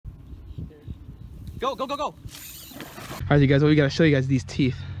Go, go, go, go. All right, you guys, we gotta show you guys these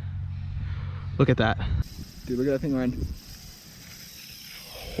teeth. Look at that. Dude, look at that thing, man.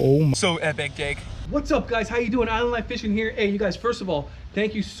 Oh my. So epic, Jake. What's up, guys? How you doing? Island Life Fishing here. Hey, you guys, first of all,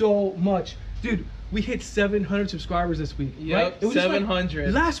 thank you so much. Dude, we hit 700 subscribers this week. Yep, right? It was 700.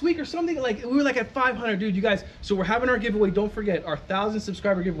 Like last week or something, like we were like at 500, dude, you guys. So we're having our giveaway. Don't forget, our 1,000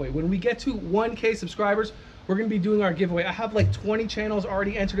 subscriber giveaway. When we get to 1K subscribers, we're gonna be doing our giveaway. I have like 20 channels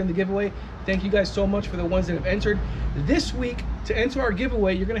already entered in the giveaway. Thank you guys so much for the ones that have entered. This week, to enter our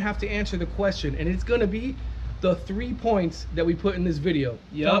giveaway, you're gonna have to answer the question, and it's gonna be the 3 points that we put in this video.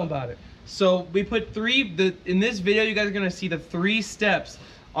 Yep. Tell them about it. So we put in this video, you guys are gonna see the 3 steps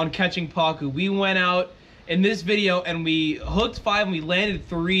on catching Pacu. We went out in this video and we hooked 5 and we landed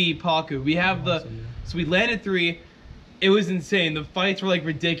 3 Pacu. We have so we landed 3. It was insane. The fights were like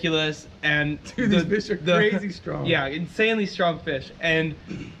ridiculous, and dude, these fish are crazy strong. Yeah, insanely strong fish. And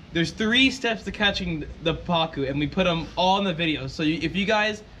there's 3 steps to catching the Pacu, and we put them all in the video. So if you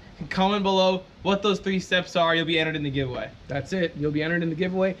guys can comment below what those 3 steps are, you'll be entered in the giveaway. That's it. You'll be entered in the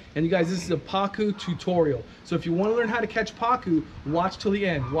giveaway. And you guys, this is a Pacu tutorial. So if you want to learn how to catch Pacu, watch till the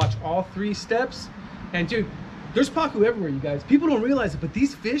end. Watch all 3 steps. And dude, there's Pacu everywhere, you guys. People don't realize it, but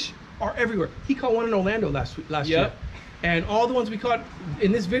these fish are everywhere. He caught one in Orlando last year. And all the ones we caught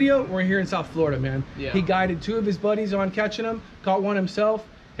in this video were here in South Florida, man. Yeah. He guided 2 of his buddies on catching them, caught one himself.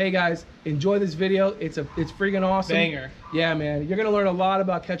 Hey guys, enjoy this video. It's freaking awesome. Banger. Yeah, man. You're gonna learn a lot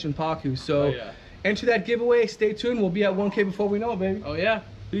about catching Pacu. So enter that giveaway. Stay tuned. We'll be at 1K before we know it, baby. Oh yeah.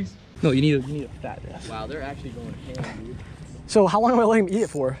 Peace. No, you need a fat ass. Wow, they're actually going ham, dude. So how long am I letting him eat it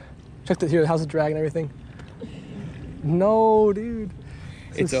for? Check the here, how's the drag and everything? No, dude.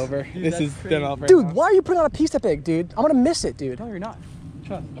 It's over. Dude, this is done off right dude, now. why are you putting on a piece that big, dude? I'm gonna miss it, dude. No, you're not.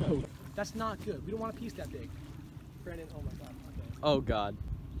 Trust. Oh, that's not good. We don't want a piece that big. Brandon, oh my god. Okay. Oh god.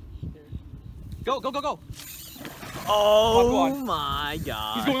 Go, go, go, go. Oh my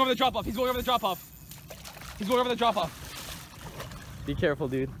god. He's going over the drop off. He's going over the drop off. He's going over the drop off. Be careful,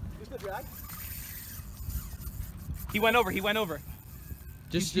 dude. Who's the drag? He went over. He went over.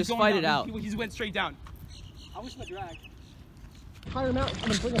 Just He's going fight down. it out. He went straight down. I wish my drag. Hire him out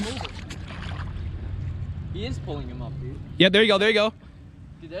and bring him over. He is pulling him up, dude. Yeah, there you go. There you go.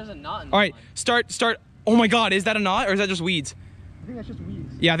 Dude, there's a knot in the All right, line. start. Oh my god, is that a knot or is that just weeds? I think that's just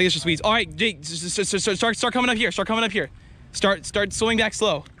weeds. Yeah, I think it's just weeds. All right, Jake, start coming up here. Start coming up here. Start swimming back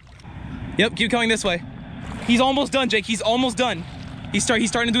slow. Yep, keep coming this way. He's almost done, Jake. He's almost done. He's starting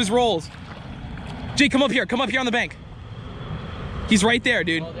to do his rolls. Jake, come up here. Come up here on the bank. He's right there,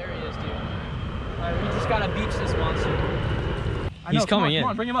 dude. Oh, there he is, dude. All right, we just gotta beach this monster. He's coming in.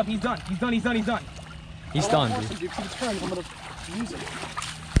 Come on, bring him up. He's done. He's done. He's done. He's done. He's done, dude. Dude, see the turn, I'm gonna use it.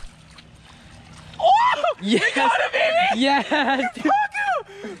 Oh! Yes! We got him, baby! Yes!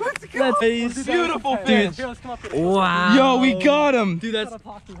 Dude. Let's go! That's That's beautiful Okay, fish! here, let's come up here. Wow. Yo, we got him! Dude, that's...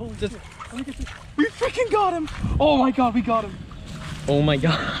 Holy Just- shit. Let me get this. We freaking got him! Oh my god, we got him! Oh my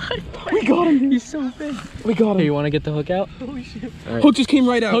god. We got him, dude! He's so big. We got Hey, him! you wanna get the hook out? Holy shit. All right. Hook just came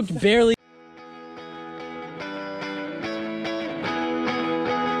right out. Hook barely.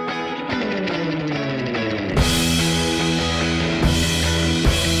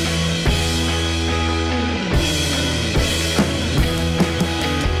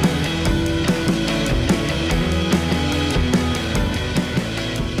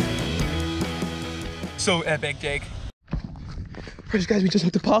 So epic, Jake. Guys, we just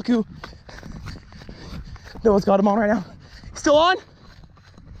hooked the Pacu. No one's got him on right now. Still on?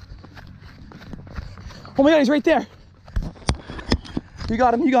 Oh my god, he's right there. You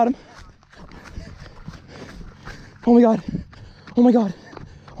got him, you got him. Oh my god. Oh my god.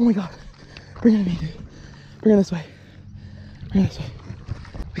 Oh my god. Bring him to me, dude. Bring him this way. Bring him this way.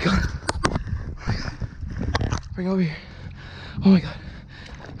 We got him. Oh my god. Bring him over here. Oh my god.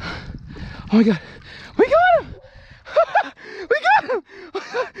 Oh my god. We got him! We got him! We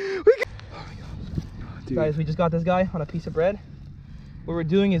got him! Oh my god. Dude. Guys, we just got this guy on a piece of bread. What we're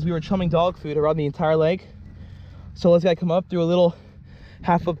doing is we were chumming dog food around the entire lake. So this guy come up, threw a little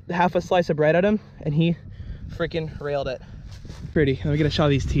half a slice of bread at him, and he freaking railed it. Pretty. And we gotta show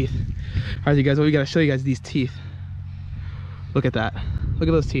these teeth. All right, you guys, we gotta show you guys these teeth. Look at that. Look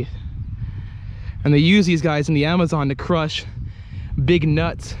at those teeth. And they use these guys in the Amazon to crush big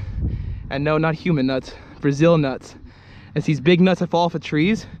nuts. And no, not human nuts, Brazil nuts. It's these big nuts that fall off of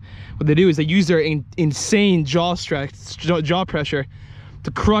trees. What they do is they use their insane jaw pressure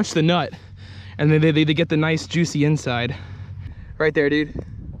to crush the nut. And then they get the nice juicy inside. Right there, dude.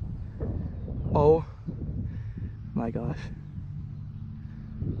 Oh my gosh.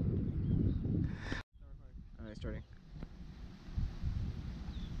 All right, starting.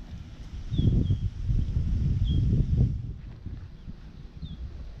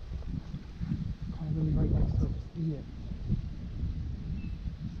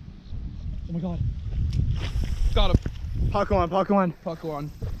 god. Got him. Pacu on, Pacu on. Pacu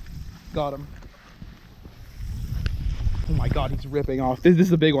on. Got him. Oh my god, he's ripping off. This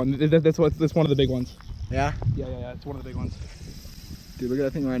is a big one. That's one of the big ones. Yeah? Yeah. It's one of the big ones. Dude, look at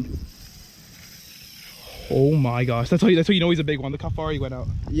that thing run. Oh my gosh, that's how you know he's a big one. Look how far he went out.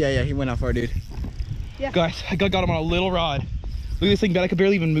 Yeah, he went out far, dude. Yeah. Guys, I got him on a little rod. Look at this thing, man. I could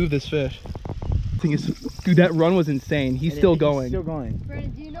barely even move this fish. Thing is, dude, that run was insane. He's still going. Still going.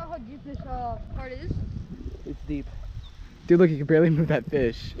 Brandon, do you know how deep this part is? It's deep. Dude, look, you can barely move that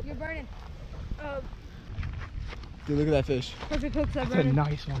fish. You're burning. Dude, look at that fish. Perfect hooks up, That's a Brandon.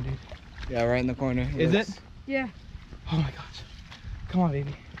 nice one, dude. Yeah, right in the corner. Is it? Yeah. Oh my gosh. Come on,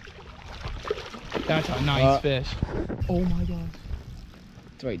 baby. That's a nice fish. Oh my gosh.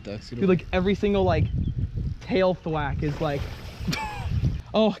 It's right, ducks. Dude, like every single like tail thwack is like.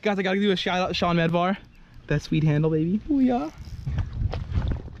 Oh, guys, I gotta do a shout out to Sean Medvar. That sweet handle, baby. Oh yeah.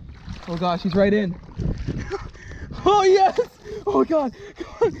 Oh gosh, he's right in. Oh yes! Oh god!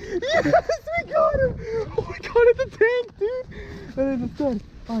 Yes, we got him! Oh my god, it's a tank, dude! That is a stud.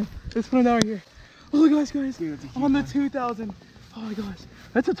 Alright, let's put him down right here. Oh look guys, Dude, on the 2000. Oh my gosh.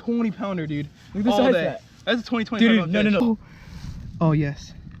 That's a 20 pounder, dude. Look at the All size of day. that. That's a 25 Dude, pound no. fish. Oh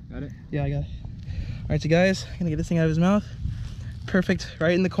yes. Got it? Yeah, I got it. Alright, so guys, I'm gonna get this thing out of his mouth. Perfect,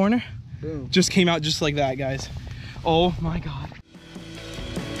 right in the corner. Boom. Just came out just like that, guys. Oh my god.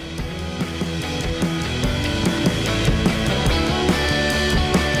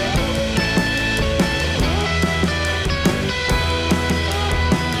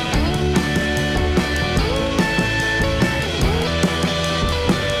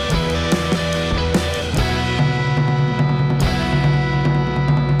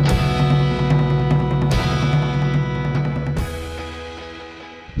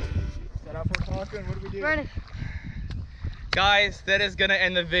 Brandon. Guys, that is gonna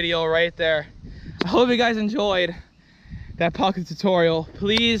end the video right there. I hope you guys enjoyed that Pacu tutorial.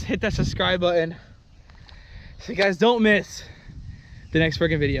 Please hit that subscribe button so you guys don't miss the next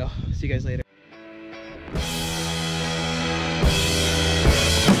freaking video. See you guys later.